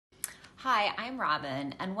Hi, I'm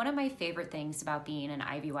Robin, and one of my favorite things about being an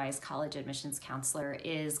IvyWise college admissions counselor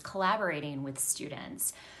is collaborating with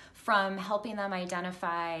students. From helping them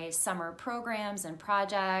identify summer programs and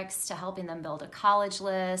projects to helping them build a college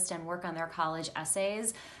list and work on their college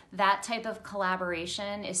essays, that type of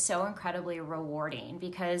collaboration is so incredibly rewarding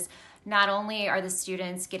because not only are the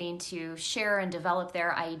students getting to share and develop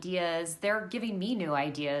their ideas, they're giving me new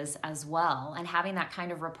ideas as well. And having that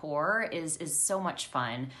kind of rapport is so much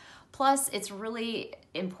fun. Plus, it's really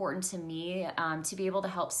important to me to be able to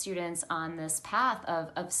help students on this path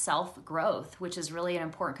of self-growth, which is really an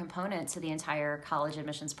important component to the entire college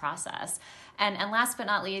admissions process. And last but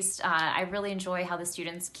not least, I really enjoy how the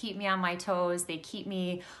students keep me on my toes. They keep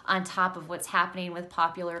me on top of what's happening with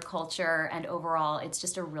popular culture, and overall, it's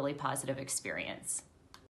just a really positive experience.